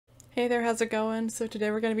Hey there, how's it going? So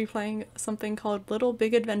today we're going to be playing something called Little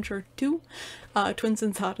Big Adventure 2,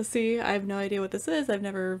 Twinson's Odyssey. I have no idea what this is. I've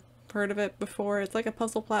never heard of it before. It's like a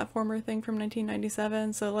puzzle platformer thing from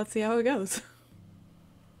 1997, so let's see how it goes.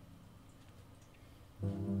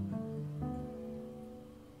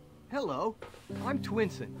 Hello, I'm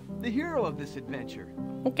Twinson, the hero of this adventure.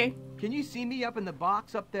 Okay. Can you see me up in the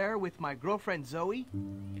box up there with my girlfriend Zoe?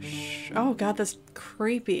 Oh god, that's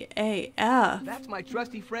creepy AF. That's my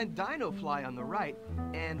trusty friend Dinofly on the right,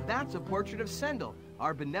 and that's a portrait of Sendel,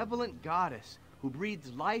 our benevolent goddess, who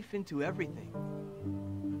breathes life into everything.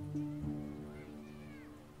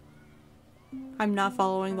 I'm not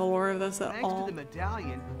following the lore of this at Thanks all. to the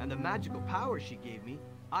medallion and the magical power she gave me,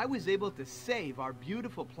 I was able to save our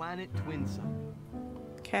beautiful planet Twinsun.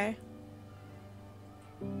 Okay.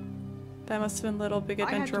 That must have been Little Big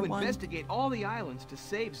Adventure 1. I had to investigate all the islands to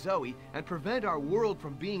save Zoe and prevent our world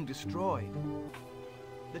from being destroyed.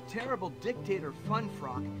 The terrible dictator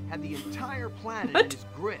Funfrock had the entire planet in his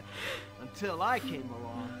grip until I came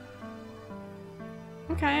along.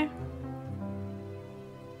 Okay.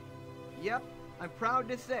 Yep, I'm proud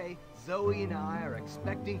to say Zoe and I are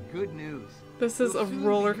expecting good news. This is We'll a soon be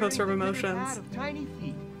roller hearing coaster of the pitter-pat emotions. of tiny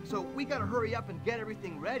feet, so we gotta hurry up and get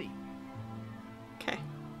everything ready. Okay.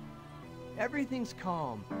 Everything's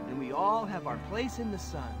calm, and we all have our place in the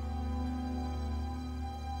sun.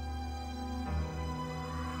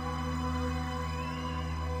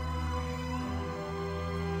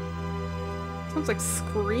 Sounds like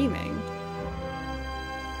screaming.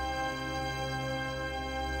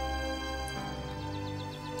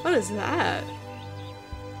 What is that?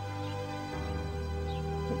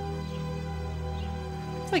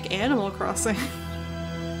 It's like Animal Crossing.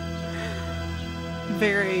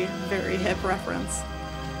 Very, very hip reference.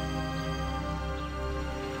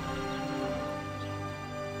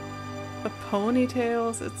 The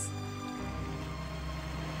ponytails, it's...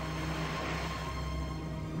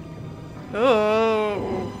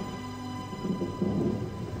 Oh!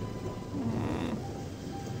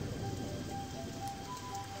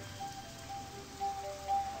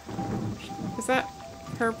 Is that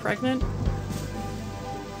her pregnant?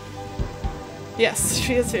 Yes,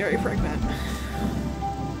 she is very pregnant.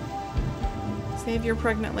 Save your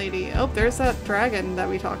pregnant lady. Oh, there's that dragon that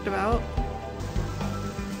we talked about.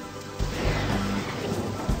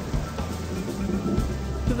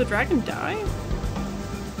 Did the dragon die?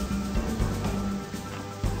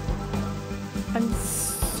 I'm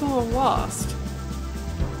so lost.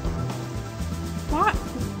 What?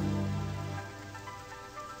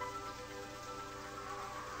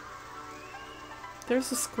 There's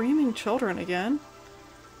the screaming children again.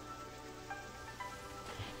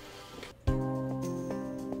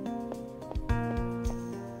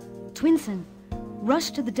 Twinson, rush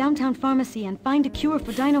to the downtown pharmacy and find a cure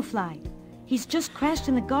for Dinofly. He's just crashed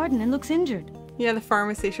in the garden and looks injured. Yeah, the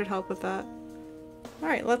pharmacy should help with that.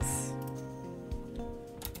 Alright, let's...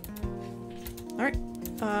 Alright,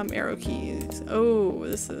 arrow keys. Oh,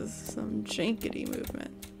 this is some jankety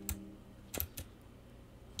movement.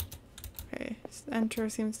 Okay, enter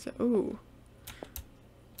seems to... Ooh.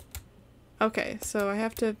 Okay, so I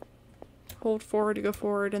have to hold forward to go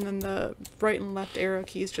forward, and then the right and left arrow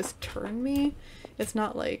keys just turn me. It's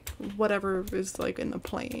not like whatever is like in the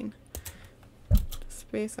plane.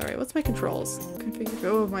 Space. Alright, what's my controls? Configure.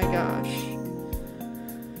 Oh my gosh.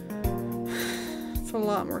 It's a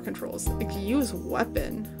lot more controls. Like, use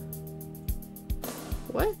weapon.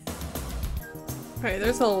 What? Okay,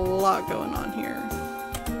 there's a lot going on here.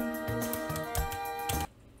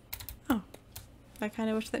 Oh. I kind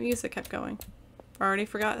of wish that music kept going. I already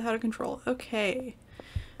forgot how to control. Okay.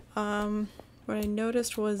 What I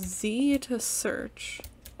noticed was Z to search.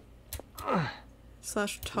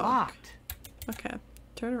 Slash talk. Locked. Okay.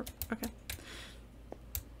 Okay.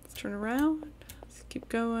 Let's turn around. Let's keep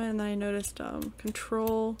going. And then I noticed,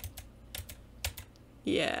 control.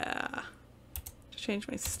 Yeah. Just change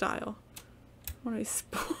my style. What do I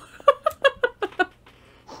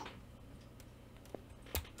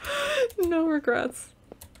No regrets.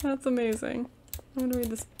 That's amazing. I'm gonna read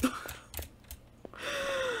this book.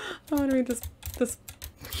 I want to read this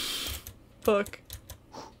book.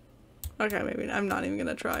 Okay, maybe I'm not even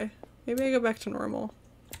gonna try. Maybe I go back to normal.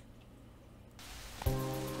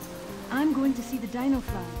 I'm going to see the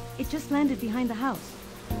Dinofly. It just landed behind the house.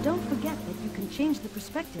 Don't forget that you can change the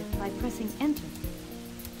perspective by pressing enter.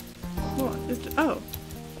 What? Oh.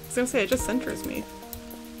 I was gonna say, it just centers me.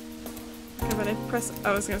 Okay, but I press-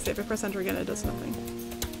 I was gonna say, if I press enter again, it does nothing.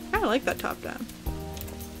 I like that top down.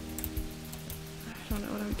 I don't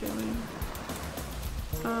know what I'm doing.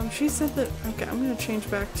 She said that- okay, I'm gonna change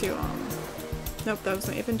back to, Nope, that was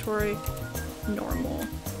my inventory. Normal.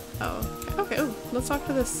 Oh, okay. Oh, let's talk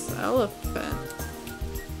to this elephant.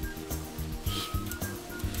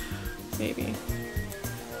 Maybe.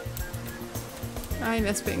 I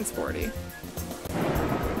miss being sporty.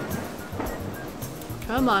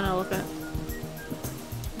 Come on, elephant.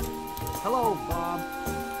 Hello, Bob.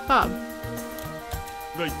 Bob.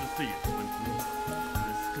 Nice to see you, Twinkie.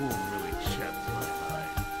 This storm really chaps my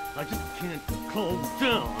hide. I just can't calm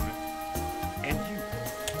down. And you,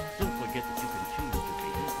 don't forget that you can change your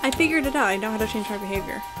behavior. I figured it out. I know how to change my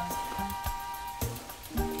behavior.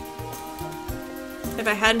 If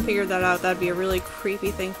I hadn't figured that out, that'd be a really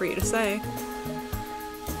creepy thing for you to say.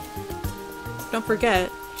 Don't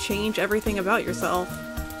forget, change everything about yourself.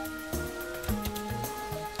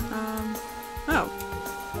 Oh.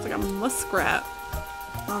 It's like a muskrat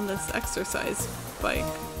on this exercise bike.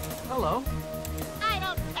 Hello. I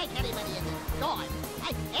don't take anybody in this storm.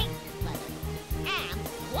 I hate this weather. And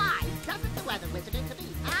why doesn't the weather wizard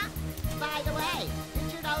intervene, huh? By the way,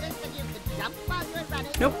 did you notice that you could jump while you're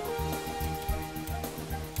running? Nope.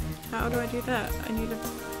 How do I do that? I need a...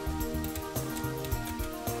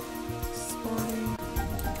 Sporty...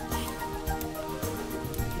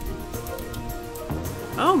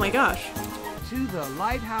 Oh my gosh. To the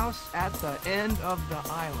lighthouse at the end of the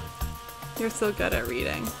island. You're so good at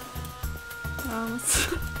reading. God.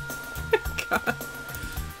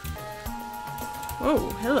 Whoa,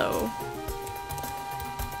 hello.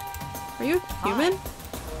 Are you human?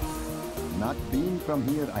 Not being from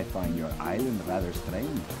here, I find your island rather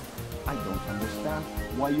strange. I don't understand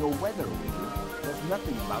why your weather wizard does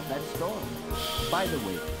nothing about that storm. By the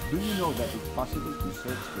way, do you know that it's possible to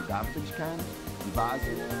search the garbage cans, the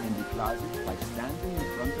vases, and the closets by standing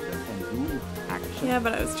in front of them and doing action? Yeah,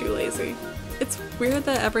 but I was too lazy. It's weird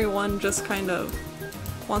that everyone just kind of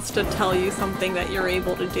wants to tell you something that you're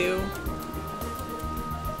able to do.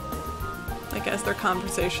 Like as their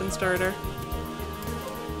conversation starter.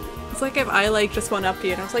 It's like if I like just went up to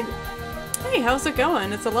you and I was like, hey, how's it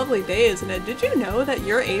going? It's a lovely day, isn't it? Did you know that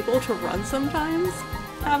you're able to run sometimes?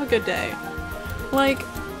 Have a good day. Like,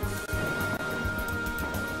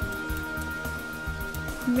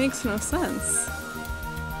 makes no sense.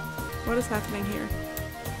 What is happening here?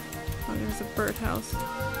 Oh, there's a birdhouse.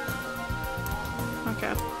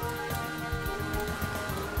 Okay.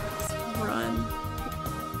 Let's run.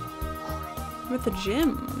 I'm at the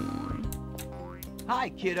gym. Hi,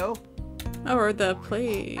 kiddo. Oh, or the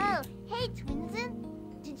play. Oh, hey,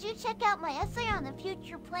 Twinsen. Did you check out my essay on the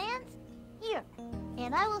future plans? Here,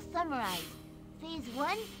 and I will summarize. Phase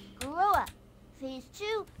 1, grow up. Phase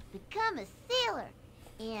 2, become a sailor.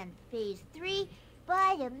 And Phase 3,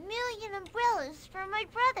 buy 1,000,000 umbrellas for my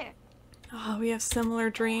brother. Oh, we have similar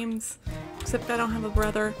dreams. Except I don't have a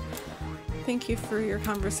brother. Thank you for your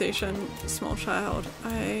conversation, small child.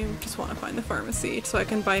 I just want to find the pharmacy so I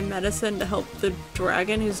can buy medicine to help the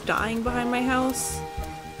dragon who's dying behind my house.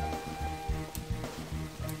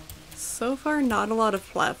 So far, not a lot of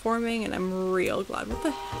platforming, and I'm real glad. What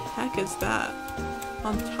the heck is that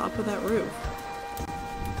on top of that roof?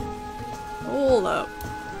 Hold up.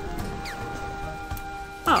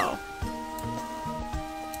 Oh.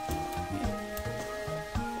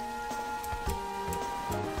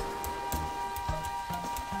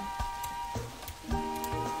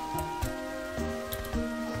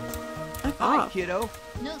 Hi, kiddo.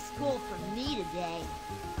 No school for me today.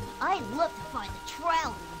 I'd love to find the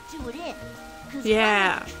Trowler and do it in. Cause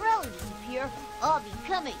Yeah. when the Trowler disappear, I'll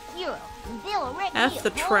become a hero, and they'll erect me F a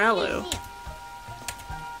the whole Trowler. museum.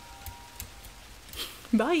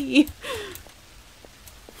 Bye.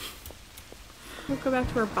 We'll go back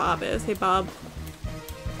to where Bob is. Hey, Bob.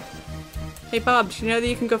 Hey, Bob, do you know that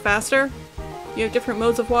you can go faster? You have different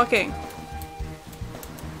modes of walking.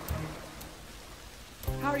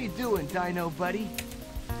 How are you doing, Dino buddy?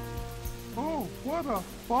 Oh, what a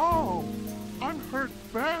fall! I'm hurt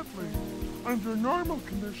badly. Under normal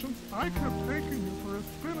conditions, I could have taken you for a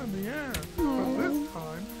spin in the air. But this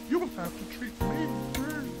time, you will have to treat me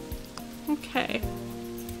first. Okay.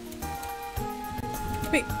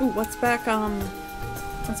 Wait, ooh, what's back,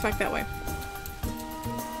 what's back that way?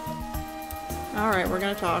 Alright, we're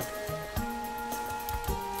gonna talk.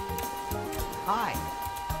 Hi.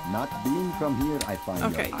 Not being from here, I find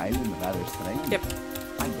Okay. your island rather strange. Yep.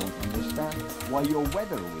 I don't understand why your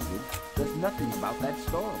weather wizard does nothing about that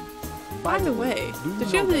storm. By the way, do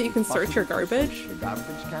did you know that you it's can search your possible to garbage? search the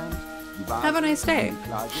garbage cans, the Have a nice vases, day. and the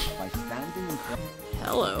closets by standing in front.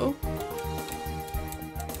 Hello.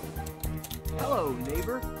 Hello,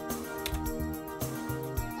 neighbor.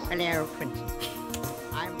 Hello, Princess.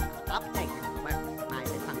 I'm updating the work of my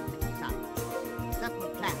little son. Certain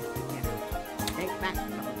plans together.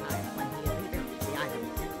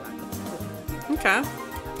 Okay.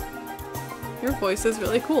 Your voice is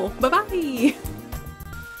really cool. Bye-bye!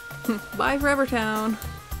 Bye Forever Town.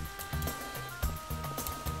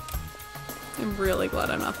 I'm really glad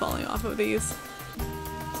I'm not falling off of these.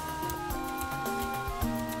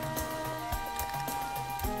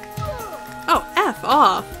 Oh, F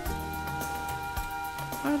off!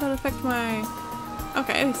 Why did that affect my...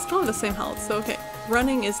 Okay, I still have the same health, so okay.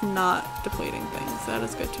 Running is not depleting things. That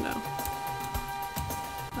is good to know.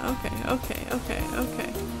 Okay.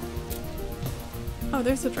 Oh,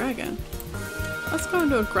 there's the dragon. Let's go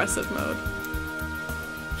into aggressive mode.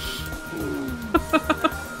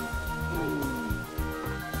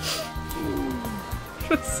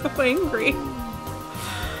 I'm so angry.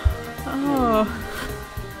 Oh.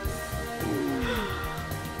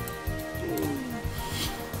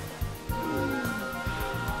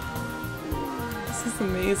 This is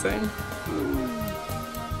amazing.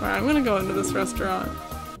 Alright, I'm gonna go into this restaurant.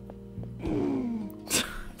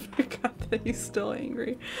 I forgot that he's still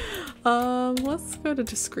angry. Let's go to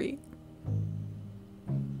discreet.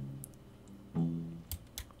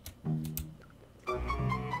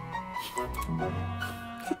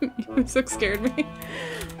 Music scared me.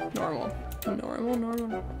 Normal.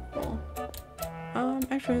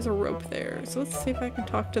 Actually there's a rope there, so let's see if I can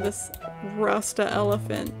talk to this Rasta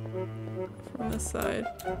elephant from this side.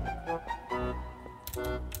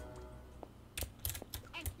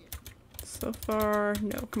 So far,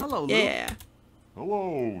 no. Come Hello, on. Luke. Yeah.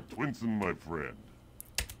 Hello, Twinsen, my friend.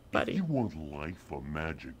 Buddy. If you want life or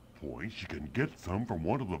magic points, you can get some from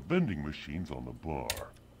one of the vending machines on the bar.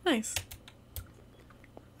 Nice.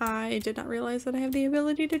 I did not realize that I have the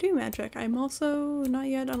ability to do magic. I'm also not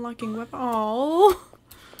yet unlocking weapon. Oh,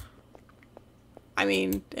 I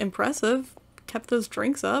mean, impressive. Kept those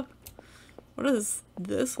drinks up. What is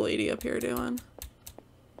this lady up here doing?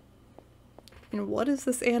 And what is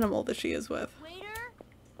this animal that she is with? Waiter?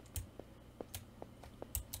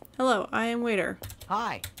 Hello, I am waiter.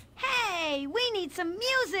 Hi. Hey, we need some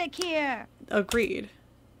music here! Agreed.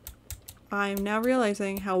 I'm now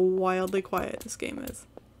realizing how wildly quiet this game is.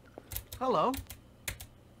 Hello.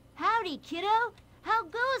 Howdy, kiddo. How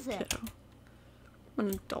goes it? Kiddo. I'm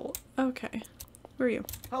an adult. Okay. Who are you?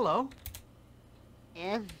 Hello.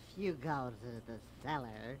 If you go to the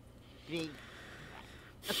cellar, be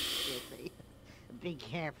be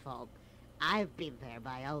careful. I've been there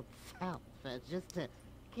my own self, just to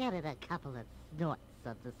get in a couple of snorts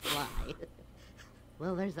on the sly.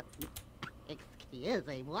 Well, there's a...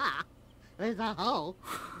 Excusez-moi. There's a hole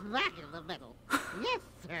smack in the middle. Yes,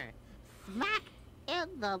 sir. Smack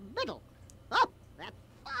in the middle. Oh, that's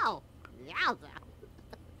so... Yowza.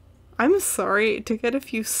 I'm sorry, to get a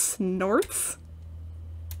few snorts?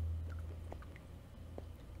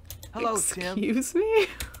 Hello, Tim. Excuse me?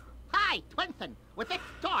 Hi, Twinsen. With this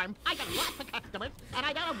storm, I got lots of customers, and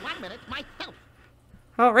I got 1 minute myself.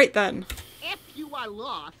 Alright then. If you are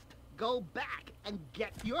lost, go back and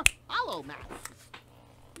get your hollow map.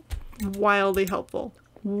 Wildly helpful.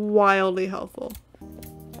 Wildly helpful.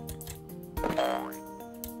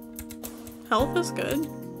 Health is good.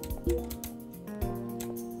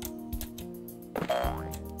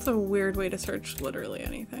 It's a weird way to search literally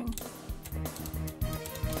anything.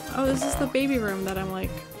 Oh, this is the baby room that I'm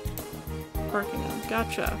like barking on.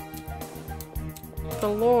 Gotcha. The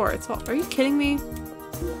lore. It's all. Are you kidding me?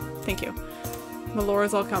 Thank you. The lore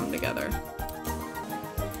is all coming together.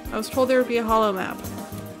 I was told there would be a hollow map.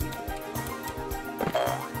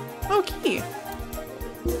 Oh, key.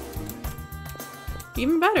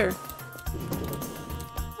 Even better.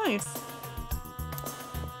 Nice.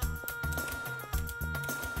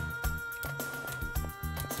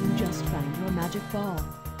 You just found your magic ball.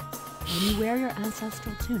 When you wear your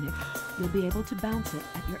ancestral tunic, you'll be able to bounce it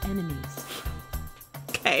at your enemies.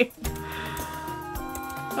 Okay.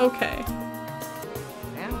 Okay.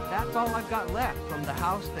 And that's all I've got left from the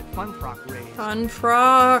house that Funfrock raised.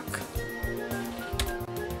 Funfrock.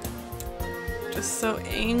 Just so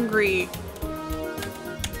angry.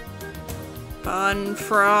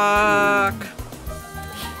 Funfrock.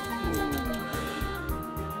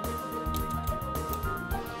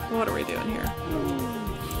 What are we doing here?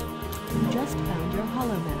 You just found your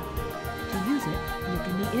hollow map. To use it, look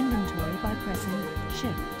in the inventory by pressing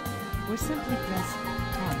Shift, or simply press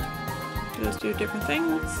Tab. Just do different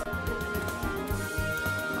things.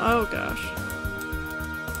 Oh gosh.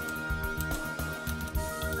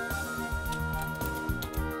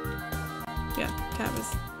 Yeah, tab is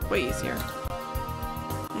way easier.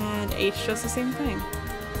 And H does the same thing.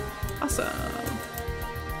 Awesome.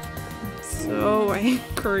 I'm so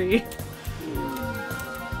angry. To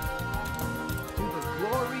the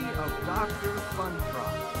glory of Dr.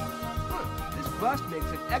 Funfrock. Look, this bust makes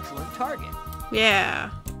an excellent target. Yeah.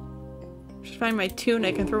 Should find my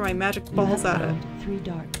tunic and throw my magic balls at it. 3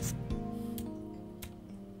 darts.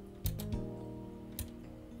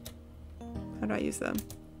 How do I use them?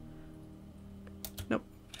 Nope.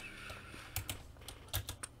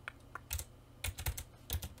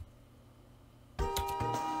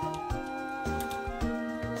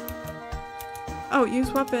 Oh,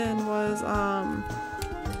 use weapon was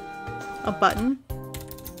a button.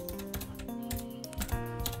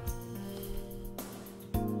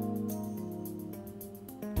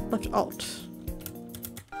 Left alt.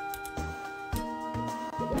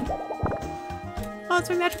 Oh, it's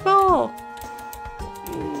my magic ball!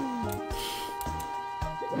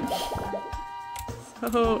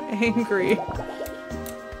 So angry.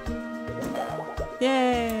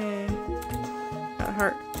 Yay! Got a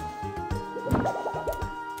heart.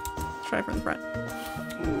 Let's try from the front.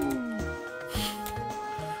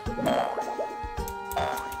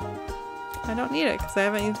 I don't need it because I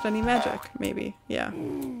haven't used any magic. Maybe. Yeah.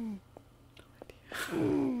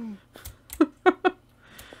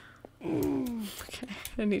 Okay.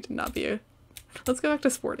 I need to not be a... Let's go back to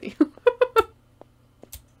sporty.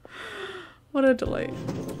 What a delight.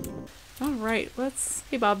 Alright, let's...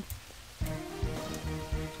 Hey, Bob.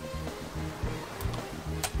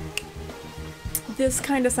 This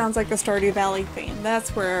kind of sounds like the Stardew Valley theme.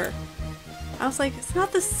 That's where... I was like, it's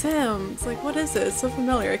not The Sims. Like, what is it? It's so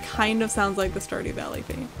familiar. It kind of sounds like the Stardew Valley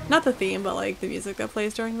theme. Not the theme, but like the music that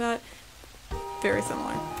plays during that. Very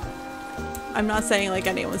similar. I'm not saying like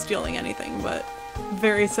anyone's stealing anything, but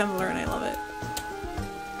very similar and I love it.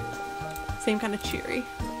 Same kind of cheery.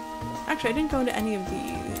 Actually, I didn't go into any of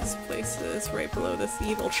these places right below this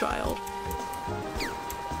evil child.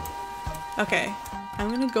 Okay, I'm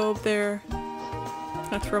gonna go up there. I'm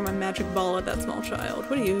gonna throw my magic ball at that small child.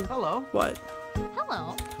 What are you? Hello. What?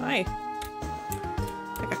 Hello. Hi.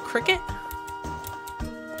 Like a cricket?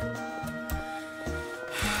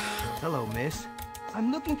 Hello, miss.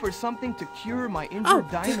 I'm looking for something to cure my injured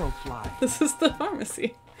dino fly. This is the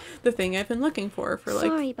pharmacy. The thing I've been looking for like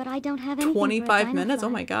Sorry, but I don't have anything 25 for a minutes. dinofly. Oh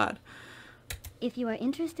my god. If you are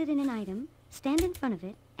interested in an item, stand in front of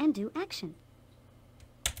it and do action.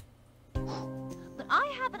 But I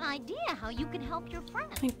have an idea how you can help your friend.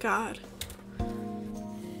 Thank god.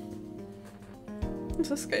 What's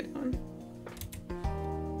this guy doing?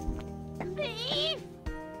 Thief!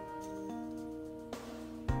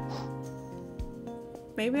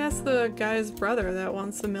 Maybe that's the guy's brother that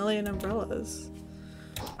wants a million umbrellas.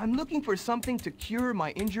 I'm looking for something to cure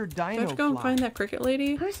my injured Do I dino have to go and fly. find that cricket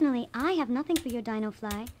lady? Personally, I have nothing for your dino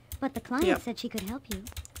fly, but the client Yep. said she could help you.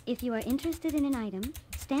 If you are interested in an item,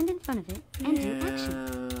 stand in front of it and do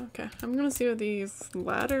action. Okay, I'm gonna see what these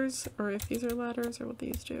ladders, or if these are ladders, or what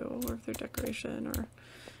these do, or if they're decoration, or...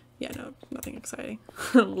 Yeah, no, nothing exciting.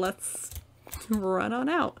 Let's run on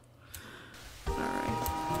out. Alright.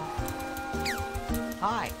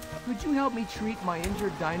 Hi, could you help me treat my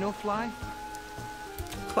injured dino fly?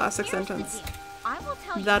 Classic Here's the sentence. deal. I will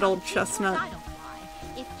tell you That how old to treat your chestnut. dino fly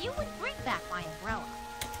if you would bring back my umbrella.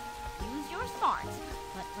 Use your smarts,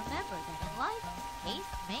 but remember that in life,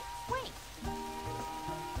 haste makes waste.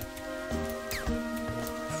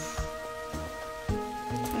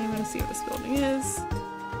 I'm gonna see what this building is.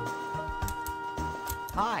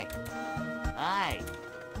 Hi. Hi.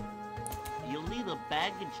 You'll need a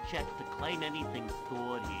baggage check to claim anything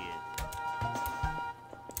stored here.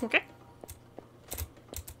 Okay.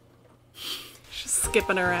 Just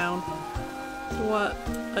skipping around. What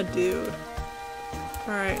a dude.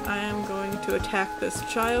 Alright, I am going to attack this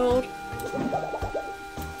child.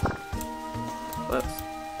 Whoops.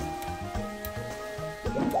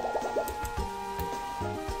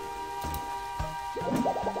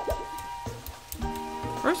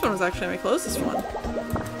 First one was actually my closest one.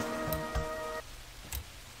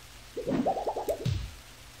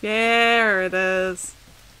 There it is.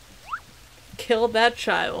 Killed that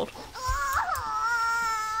child.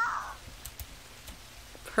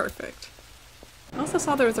 Perfect. I also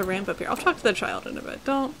saw there was a ramp up here. I'll talk to the child in a bit.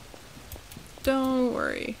 Don't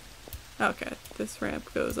worry. Okay, this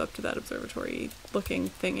ramp goes up to that observatory looking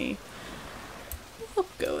thingy. We'll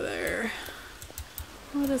go there.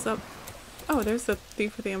 What is up? Oh, there's the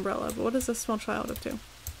thief with the umbrella, but what is this small child up to?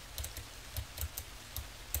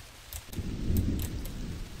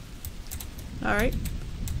 Alright.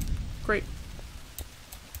 Great.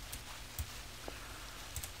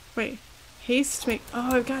 Wait. Haste make-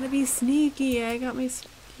 oh, I've gotta be sneaky. I got my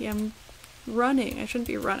sneaky. I'm running. I shouldn't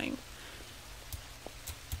be running.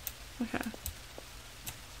 Okay.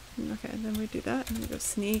 Okay, then we do that and we go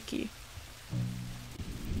sneaky.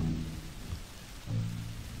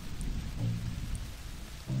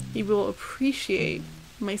 he will appreciate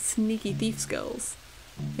my sneaky thief skills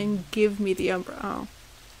and give me the umbrella. Oh.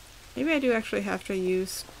 Maybe I do actually have to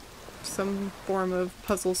use some form of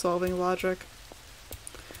puzzle solving logic.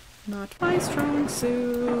 Not my strong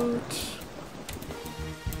suit.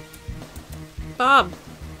 Bob,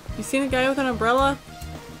 you seen a guy with an umbrella?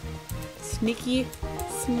 Sneaky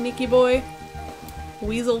boy.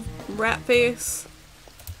 Weasel rat face.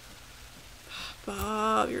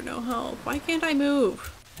 Bob, you're no help. Why can't I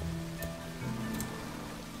move?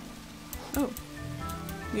 Oh.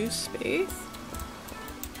 New space?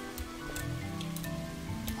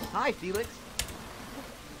 Hi, Felix.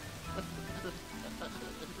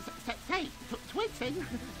 Say, Twinsen,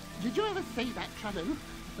 did you ever see that trouble?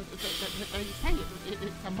 They say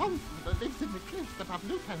it's a monster that lives in the cliffs above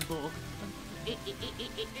Lucanborg.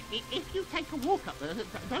 If you take a walk up there,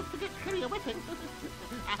 don't forget to carry a weapon.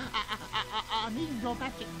 I mean your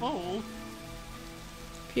magic ball.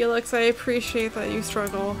 Felix, I appreciate that you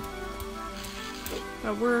struggle.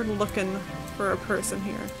 But we're looking for a person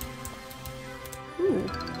here. Ooh.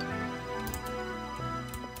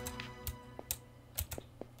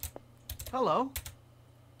 Hello.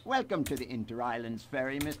 Welcome to the Inter-Islands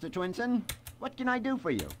Ferry, Mr. Twinsen. What can I do for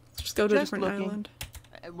you? Let's just go to a Just different looking. island.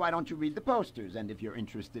 Why don't you read the posters, and if you're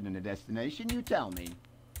interested in a destination, you tell me.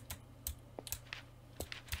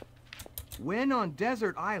 When on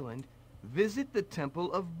Desert Island, visit the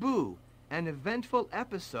Temple of Boo, an eventful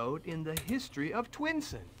episode in the history of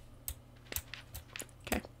Twinsen.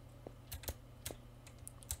 Okay.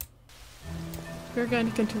 We're going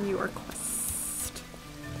to continue our quest.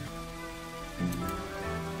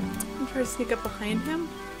 I'm trying to sneak up behind him.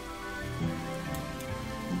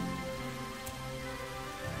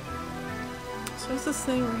 So it's this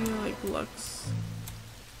thing where he like looks.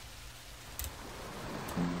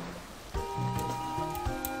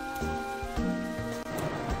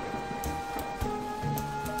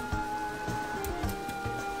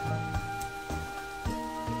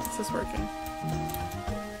 Is this working?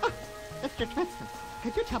 Mr. Twinsen,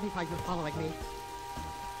 could you tell me why you're following me?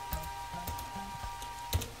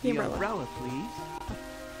 The The umbrella. umbrella, please.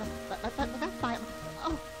 That's my...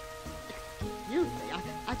 Oh, excuse me,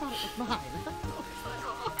 I thought it was mine.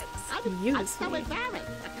 I'm Excuse so me.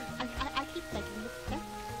 embarrassed. I keep making mistakes.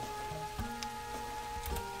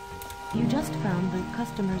 You just found the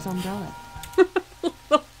customer's umbrella.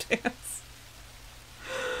 Little dance.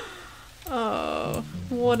 Oh,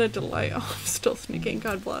 what a delight. Oh, I'm still sneaking.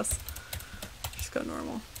 God bless. Just go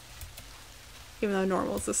normal. Even though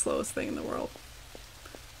normal is the slowest thing in the world.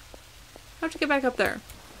 How'd you get back up there?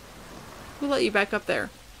 Who let you back up there?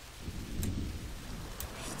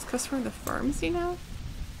 Is this customer in the pharmacy now?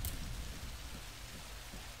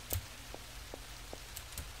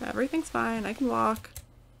 Everything's fine. I can walk.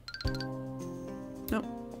 Nope.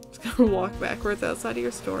 Just gonna walk backwards outside of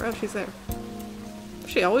your store. Oh, she's there. Is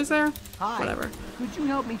she always there? Hi. Whatever. Could you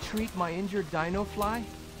help me treat my injured dino fly?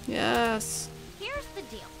 Yes. Here's the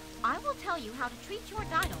deal. I will tell you how to treat your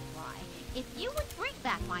dino fly if you would bring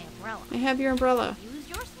back my umbrella. I have your umbrella. Use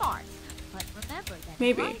your smarts, but remember that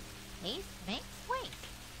Maybe. in life, haste makes waste.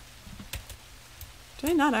 Did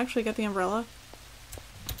I not actually get the umbrella?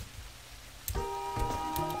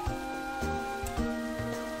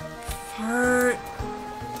 Fart.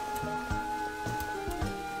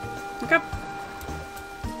 Okay.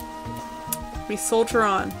 We soldier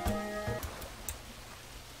on.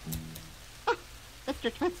 Mr.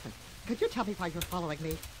 Twinsen, could you tell me why you're following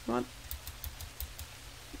me? What?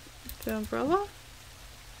 The umbrella?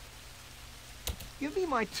 Give me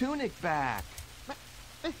my tunic back.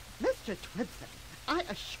 Mr. Twinsen, I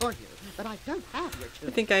assure you that I don't have your tunic.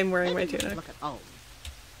 I think I'm wearing my Maybe you should tunic. Look at home.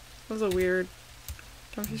 That was a weird.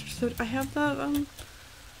 I have the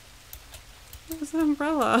what was the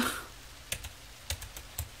umbrella?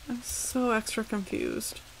 I'm so extra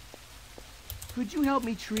confused. Could you help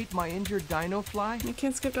me treat my injured dino fly? I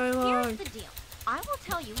can't skip Here's dialogue. the deal. I will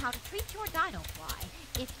tell you how to treat your dino fly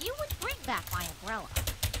if you would bring back my umbrella.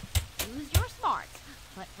 Use your smarts,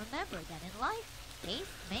 but remember that in life,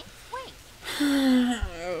 haste makes waste.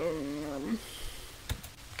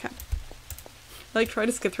 Okay. I like try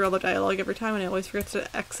to skip through all the dialogue every time and I always forget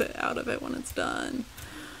to exit out of it when it's done.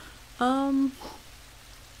 Why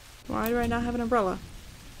do I not have an umbrella?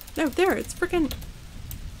 No, there, it's freaking.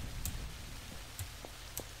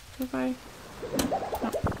 If I.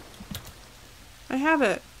 No. I have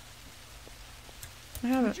it. I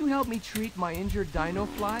have Could it. you help me treat my injured dino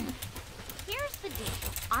fly? Here's the deal.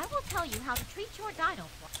 I will tell you how to treat your dino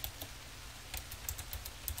fly.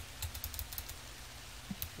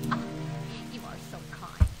 You are so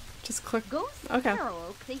kind. Just click. Go see Okay.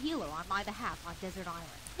 Sparrow, the healer, on my behalf on Desert Island.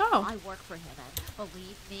 Oh. I work for him, and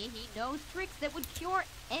believe me, he knows tricks that would cure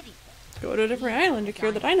anything. Go to a different island to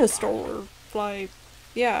cure the dinosaur fly.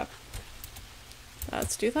 Yeah.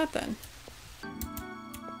 Let's do that then. I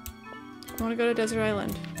want to go to Desert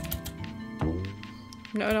Island.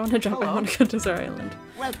 No, I don't want to jump. I Hello. want to go to Desert Island.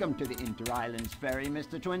 Welcome to the Inter-Islands Ferry,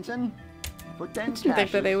 Mr. Twinson. For 10 I didn't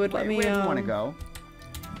think that they would let me where do you want to go?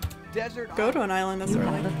 Desert go to an island this You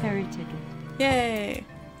early. have a ferry ticket. Yay!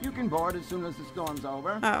 You can board as soon as the storm's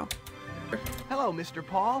over. Oh. Hello, Mr.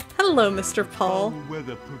 Paul. Hello, Mr. Paul. Foul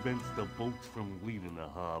weather prevents the boats from leaving the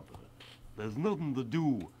harbor. There's nothing to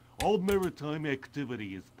do. All maritime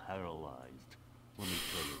activity is paralyzed. Let me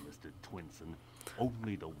tell you, Mr. Twinson,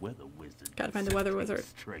 only the weather wizard. Gotta find the can weather set wizard.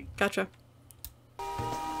 things Straight. Gotcha.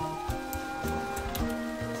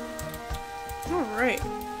 Alright.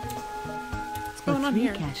 What's For going on 3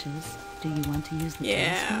 here? caches, do you want to use the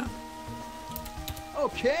Yeah.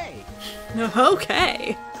 telescope? Okay.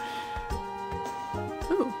 Okay.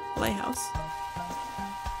 Ooh, lighthouse.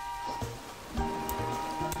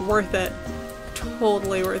 Worth it.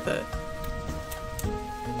 Totally worth it.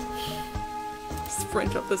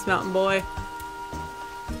 Sprint up this mountain, boy.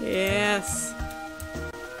 Yes.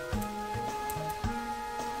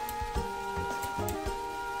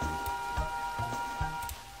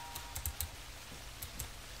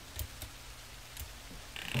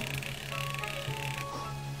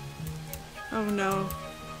 Oh no.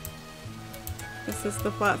 This is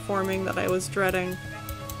the platforming that I was dreading.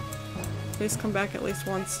 Please come back at least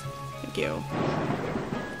once. Thank you.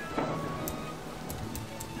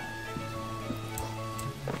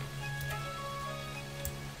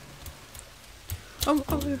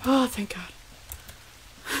 Oh, thank God.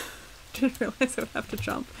 Didn't realize I would have to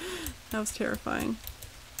jump. That was terrifying.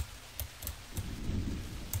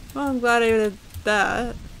 Well, I'm glad I did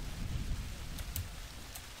that.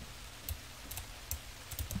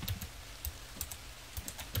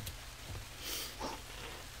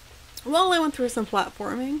 Well, I went through some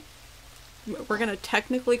platforming. We're gonna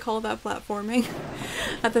technically call that platforming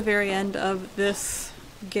at the very end of this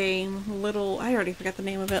game. I already forgot the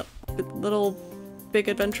name of it. Little Big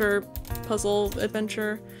Adventure, Puzzle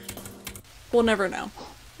Adventure. We'll never know.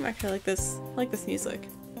 Actually, I like this music.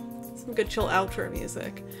 Some good chill outro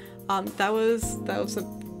music. That was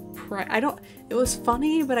it was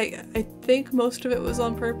funny, but I think most of it was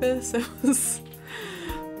on purpose. It was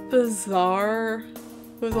bizarre.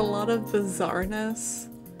 It was a lot of bizarreness.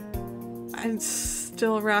 I'm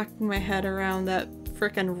still racking my head around that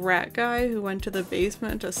frickin' rat guy who went to the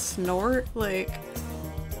basement to snort. Like,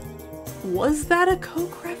 was that a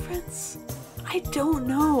Coke reference? I don't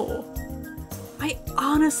know. I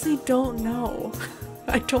honestly don't know.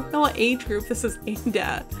 I don't know what age group this is aimed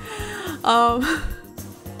at.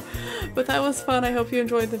 But that was fun. I hope you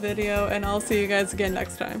enjoyed the video, and I'll see you guys again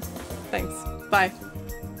next time. Thanks. Bye.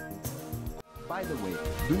 By the way,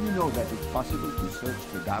 do you know that it's possible to search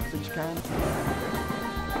the garbage can?